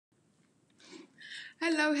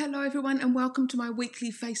Hello everyone, and welcome to my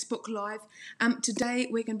weekly Facebook Live. Today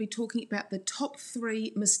we're going to be talking about the top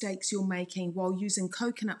 3 mistakes you're making while using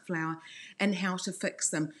coconut flour and how to fix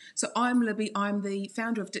them. So I'm Libby, I'm the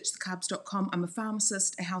founder of ditchthecarbs.com. I'm a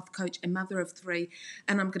pharmacist, a health coach, and mother of 3,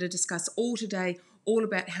 and I'm going to discuss all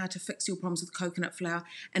about how to fix your problems with coconut flour.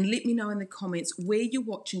 And let me know in the comments where you're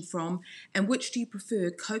watching from and which do you prefer,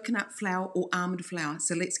 coconut flour or almond flour.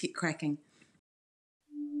 So let's get cracking.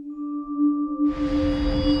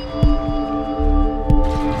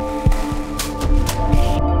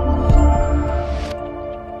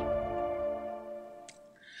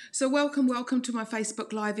 So welcome to my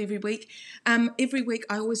Facebook Live every week. Every week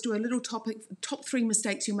I always do a little topic, top 3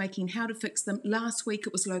 mistakes you're making, how to fix them. Last week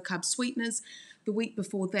it was low-carb sweeteners. The week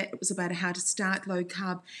before that it was about how to start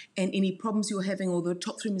low-carb and any problems you're having or the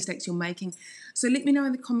top 3 mistakes you're making. So let me know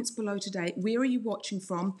in the comments below today, where are you watching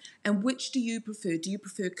from and which do you prefer? Do you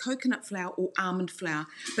prefer coconut flour or almond flour?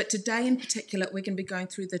 But today in particular we're going to be going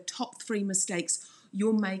through the top 3 mistakes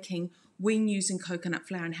you're making when using coconut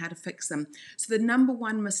flour and how to fix them. So the number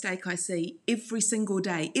 1 mistake I see every single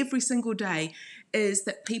day is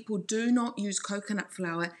that people do not use coconut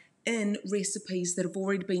flour in recipes that have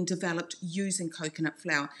already been developed using coconut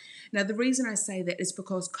flour. Now the reason I say that is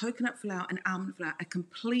because coconut flour and almond flour are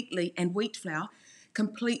and wheat flour,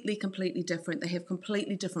 completely different. They have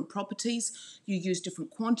completely different properties. You use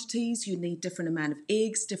different quantities. You need different amount of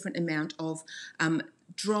eggs, different amount of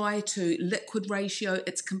dry to liquid ratio.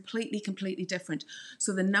 It's completely different.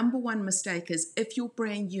 So the number 1 mistake is, if you're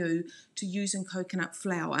brand new to using coconut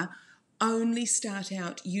flour, only start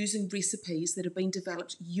out using recipes that have been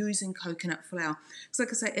developed using coconut flour. Because like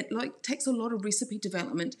I say, it takes a lot of recipe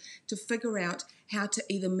development to figure out how to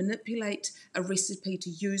either manipulate a recipe to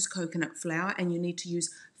use coconut flour, and you need to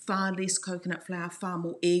use far less coconut flour, far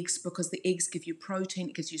more eggs, because the eggs give you protein,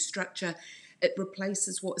 it gives you structure. It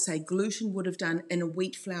replaces what, say, gluten would have done in a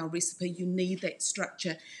wheat flour recipe. You need that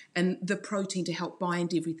structure and the protein to help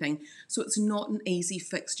bind everything. So it's not an easy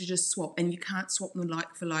fix to just swap, and you can't swap them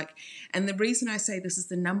like for like. And the reason I say this is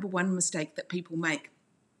the number 1 mistake that people make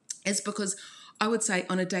is because I would say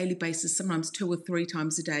on a daily basis, sometimes 2 or 3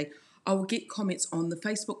 times a day, I will get comments on the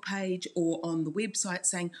Facebook page or on the website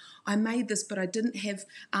saying, I made this, but I didn't have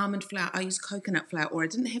almond flour, I used coconut flour, or I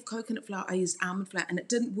didn't have coconut flour, I used almond flour, and it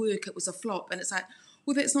didn't work, it was a flop. And it's like,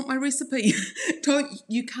 well, that's not my recipe.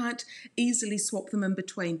 You can't easily swap them in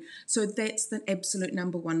between. So that's the absolute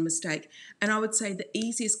number 1 mistake. And I would say the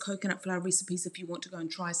easiest coconut flour recipes, if you want to go and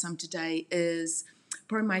try some today, is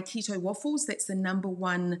probably my keto waffles. That's the number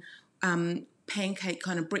 1 pancake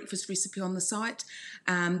kind of breakfast recipe on the site.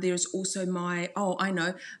 There's also my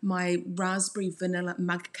raspberry vanilla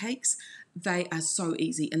mug cakes. They are so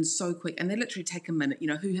easy and so quick, and they literally take a minute. You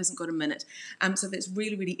know, who hasn't got a minute? So that's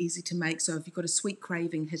really easy to make. So if you've got a sweet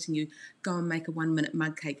craving hitting you, go and make a 1-minute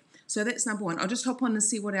mug cake. So that's number 1. I'll just hop on and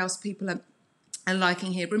see what else people are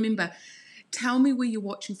liking here. Remember, tell me where you're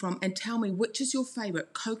watching from and tell me which is your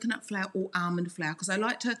favourite, coconut flour or almond flour, because I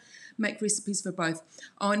like to make recipes for both.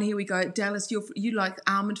 Oh, and here we go. Dallas, you like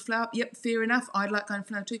almond flour? Yep, fair enough. I like almond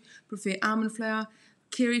flour too. Prefer almond flour.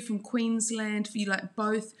 Kerry from Queensland, you like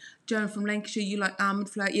both. Joan from Lancashire, you like almond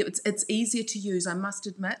flour. Yep, it's easier to use, I must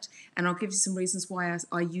admit, and I'll give you some reasons why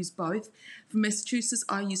I use both. From Massachusetts,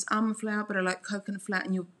 I use almond flour, but I like coconut flour,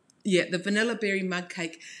 and the vanilla berry mug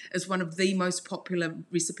cake is one of the most popular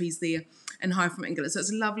recipes there in High from England. So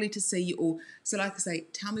it's lovely to see you all. So like I say,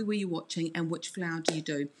 tell me where you're watching and which flour do you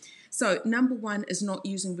do. So number 1 is not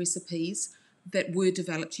using recipes that were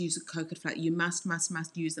developed to use a coconut flour. You must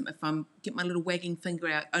use them. If I get my little wagging finger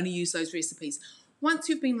out, only use those recipes. Once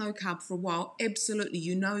you've been low carb for a while, absolutely,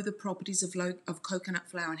 you know the properties of coconut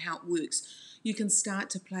flour and how it works. You can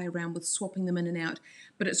start to play around with swapping them in and out,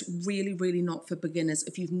 but it's really not for beginners.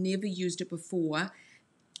 If you've never used it before,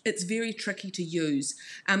 it's very tricky to use.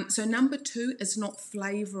 So number 2 is not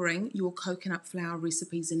flavouring your coconut flour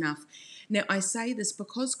recipes enough. Now I say this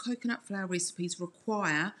because coconut flour recipes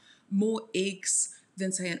require more eggs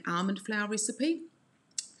than, say, an almond flour recipe.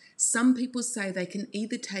 Some people say they can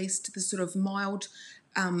either taste the sort of mild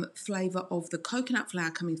flavour of the coconut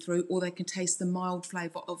flour coming through, or they can taste the mild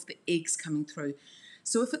flavour of the eggs coming through.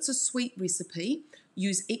 So if it's a sweet recipe,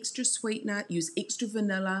 use extra sweetener, use extra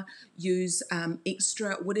vanilla, use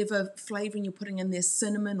extra whatever flavouring you're putting in there,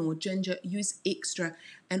 cinnamon or ginger, use extra,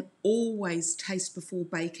 and always taste before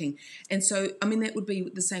baking. And so, I mean, that would be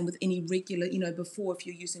the same with any regular, before, if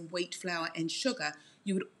you're using wheat flour and sugar,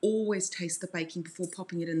 you would always taste the baking before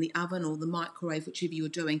popping it in the oven or the microwave, whichever you're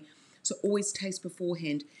doing. So always taste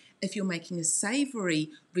beforehand. If you're making a savoury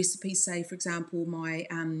recipe, say, for example, my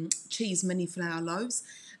cheese mini flour loaves,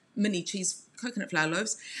 mini cheese coconut flour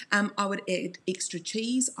loaves, I would add extra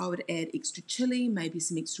cheese, I would add extra chili, maybe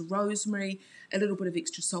some extra rosemary, a little bit of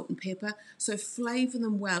extra salt and pepper. So flavour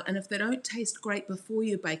them well, and if they don't taste great before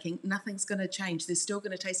you're baking, nothing's going to change. They're still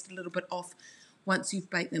going to taste a little bit off once you've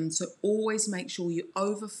baked them. So always make sure you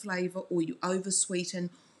over flavour or you over sweeten,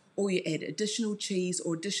 or you add additional cheese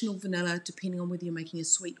or additional vanilla, depending on whether you're making a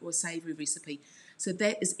sweet or a savoury recipe. So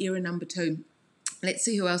that is error number 2. Let's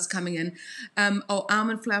see who else coming in.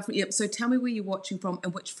 Almond flour. Yep. So tell me where you're watching from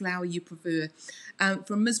and which flour you prefer.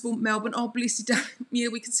 From Misbel, Melbourne. Oh, bless you, darling. Yeah,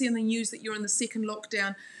 we can see in the news that you're in the second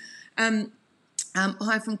lockdown.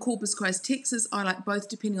 Hi from Corpus Christi, Texas. I like both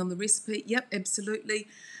depending on the recipe. Yep, absolutely.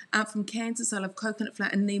 From Kansas, I love coconut flour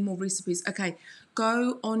and need more recipes. Okay,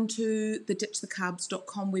 go onto the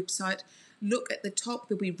ditchthecarbs.com website. Look at the top.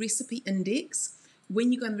 There'll be recipe index.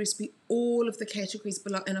 When you go in the recipe, all of the categories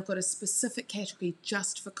below, and I've got a specific category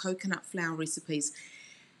just for coconut flour recipes.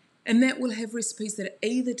 And that will have recipes that are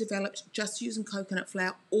either developed just using coconut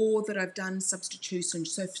flour or that I've done substitution.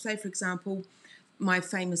 So say, for example, my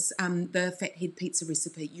famous, the fathead pizza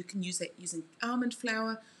recipe. You can use that using almond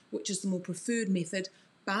flour, which is the more preferred method.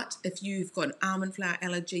 But if you've got an almond flour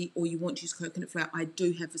allergy or you want to use coconut flour, I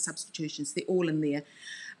do have the substitutions. They're all in there.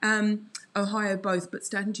 Ohio both, but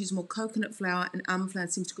starting to use more coconut flour and almond flour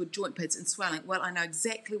seems to cause joint pains and swelling. Well, I know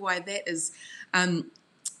exactly why that is,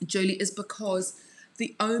 Julie, is because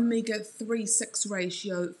the omega-3/6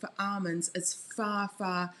 ratio for almonds is far,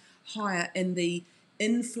 far higher in the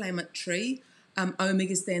inflammatory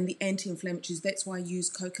omegas than the anti-inflammatories. That's why I use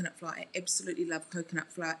coconut flour. I absolutely love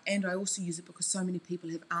coconut flour, and I also use it because so many people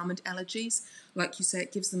have almond allergies. Like you say,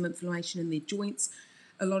 it gives them inflammation in their joints.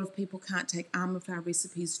 A lot of people can't take almond flour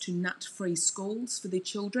recipes to nut-free schools for their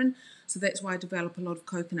children, so that's why I develop a lot of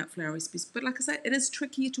coconut flour recipes. But like I say, it is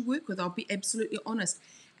trickier to work with, I'll be absolutely honest,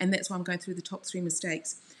 and that's why I'm going through the top 3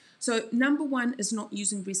 mistakes. So number 1 is not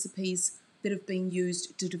using recipes that have been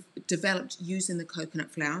developed using the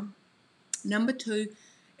coconut flour. Number 2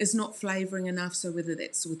 is not flavouring enough, so whether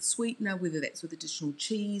that's with sweetener, whether that's with additional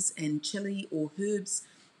cheese and chili or herbs.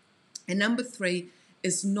 And number 3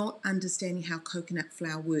 is not understanding how coconut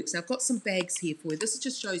flour works. Now, I've got some bags here for you. This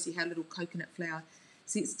just shows you how little coconut flour.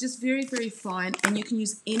 See, it's just very, very fine, and you can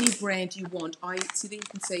use any brand you want. See, there you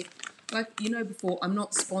can see, like you know before, I'm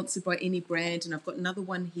not sponsored by any brand, and I've got another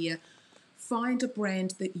one here. Find a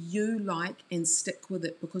brand that you like and stick with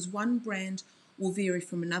it, because one brand will vary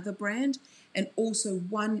from another brand, and also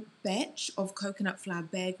one batch of coconut flour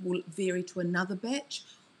bag will vary to another batch.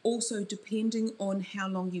 Also, depending on how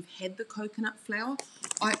long you've had the coconut flour,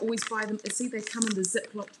 I always buy them, see they come in the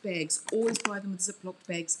Ziploc bags, always buy them with Ziploc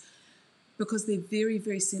bags because they're very,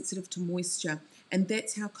 very sensitive to moisture, and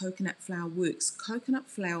that's how coconut flour works. Coconut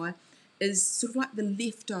flour is sort of like the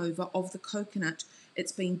leftover of the coconut.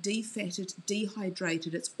 It's been defatted,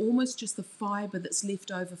 dehydrated. It's almost just the fibre that's left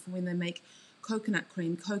over for when they make coconut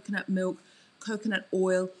cream, coconut milk, coconut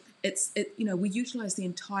oil. We utilise the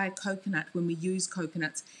entire coconut when we use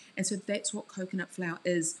coconuts, and so that's what coconut flour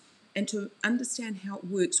is. And to understand how it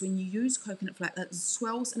works, when you use coconut flour, it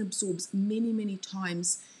swells and absorbs many, many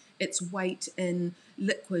times its weight in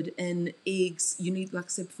liquid, in eggs. You need, like I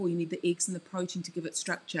said before, you need the eggs and the protein to give it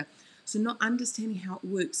structure. So not understanding how it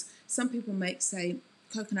works. Some people make, say,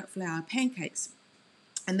 coconut flour pancakes,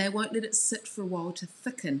 and they won't let it sit for a while to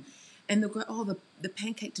thicken. And they'll go, oh, the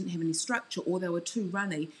pancake didn't have any structure, or they were too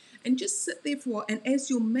runny. And just sit there for a while, and as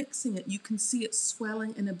you're mixing it, you can see it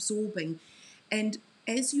swelling and absorbing. And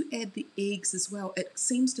as you add the eggs as well, it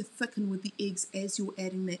seems to thicken with the eggs as you're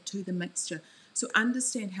adding that to the mixture. So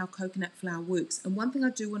understand how coconut flour works. And one thing I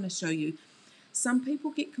do want to show you, some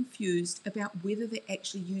people get confused about whether they're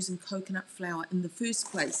actually using coconut flour in the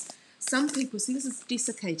first place. Some people, see, this is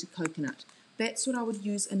desiccated coconut. That's what I would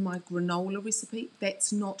use in my granola recipe.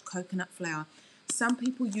 That's not coconut flour. Some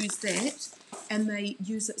people use that, and they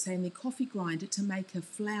use it, say, in their coffee grinder to make a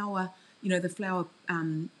flour, the flour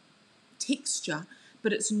texture,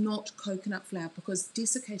 but it's not coconut flour because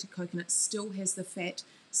desiccated coconut still has the fat,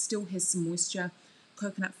 still has some moisture.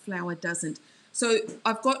 Coconut flour doesn't. So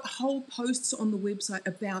I've got whole posts on the website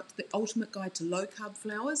about the ultimate guide to low-carb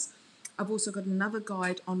flours. I've also got another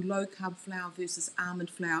guide on low-carb flour versus almond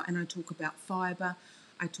flour, and I talk about fibre.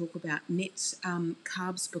 I talk about net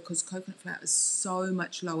carbs because coconut flour is so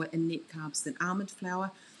much lower in net carbs than almond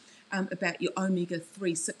flour. About your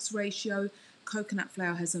omega-3/6 ratio. Coconut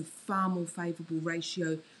flour has a far more favourable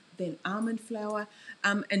ratio than almond flour.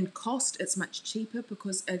 In cost, it's much cheaper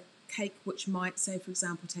because a cake which might, say, for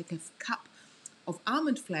example, take a cup of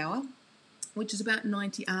almond flour, which is about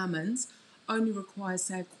 90 almonds, only requires,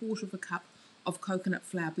 say, a quarter of a cup of coconut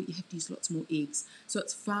flour, but you have to use lots more eggs. So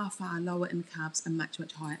it's far, far lower in carbs and much,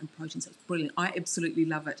 much higher in protein. So it's brilliant. I absolutely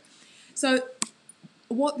love it. So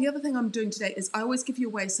the other thing I'm doing today is I always give you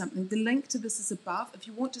away something. The link to this is above. If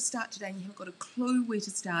you want to start today and you haven't got a clue where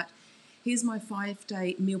to start, here's my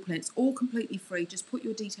 5-day meal plan. It's all completely free. Just put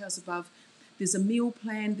your details above. There's a meal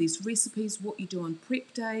plan, there's recipes, what you do on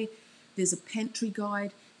prep day, there's a pantry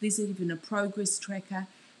guide, there's even a progress tracker,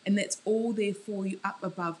 and that's all there for you up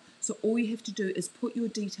above. So all you have to do is put your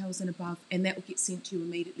details in above, and that will get sent to you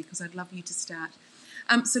immediately, because I'd love you to start.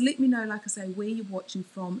 So let me know, like I say, where you're watching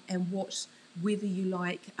from and whether you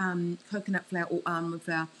like coconut flour or almond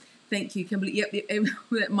flour. Thank you, Kimberly.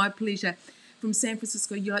 Yep, my pleasure. From San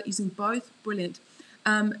Francisco, you like using both? Brilliant.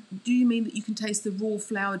 Do you mean that you can taste the raw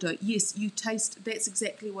flour dough? Yes, you taste, that's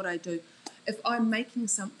exactly what I do. If I'm making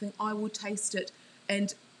something, I will taste it,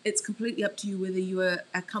 and it's completely up to you whether you are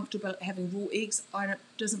comfortable having raw eggs. It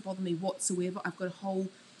doesn't bother me whatsoever. I've got a whole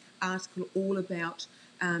article all about,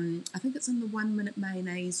 I think it's in the 1 minute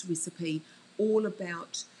mayonnaise recipe, all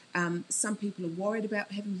about some people are worried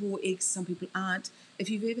about having raw eggs, some people aren't. If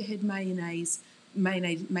you've ever had mayonnaise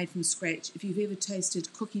made from scratch, if you've ever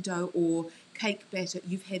tasted cookie dough or cake batter,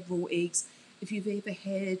 you've had raw eggs. If you've ever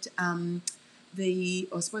had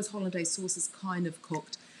I suppose hollandaise sauce is kind of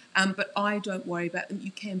cooked, but I don't worry about them.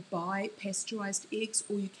 You can buy pasteurised eggs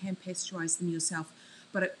or you can pasteurize them yourself,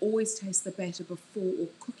 but I always taste the batter before, or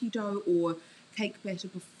cookie dough or cake batter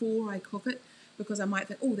before I cook it, because I might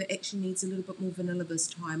think, oh, that actually needs a little bit more vanilla this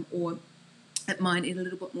time, or it might need a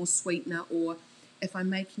little bit more sweetener, or if I'm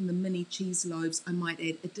making the mini cheese loaves, I might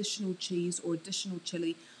add additional cheese or additional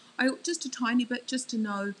chili. Just a tiny bit, just to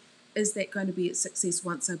know, is that going to be a success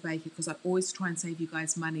once I bake it? Because I always try and save you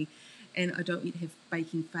guys money, and I don't want you to have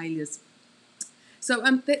baking failures. So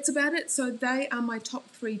that's about it. So they are my top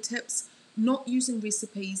 3 tips. Not using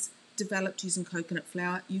recipes developed using coconut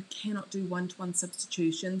flour. You cannot do one-to-one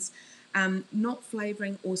substitutions. Not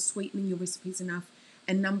flavouring or sweetening your recipes enough.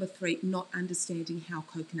 And number 3, not understanding how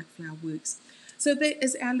coconut flour works. So that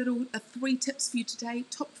is our little 3 tips for you today.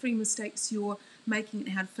 Top 3 mistakes you're making and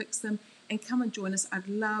how to fix them. And come and join us. I'd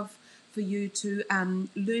love for you to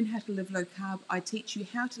learn how to live low carb. I teach you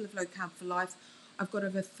how to live low carb for life. I've got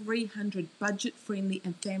over 300 budget-friendly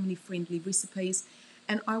and family-friendly recipes.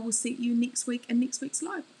 And I will see you next week in next week's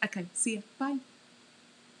live. Okay, see ya. Bye.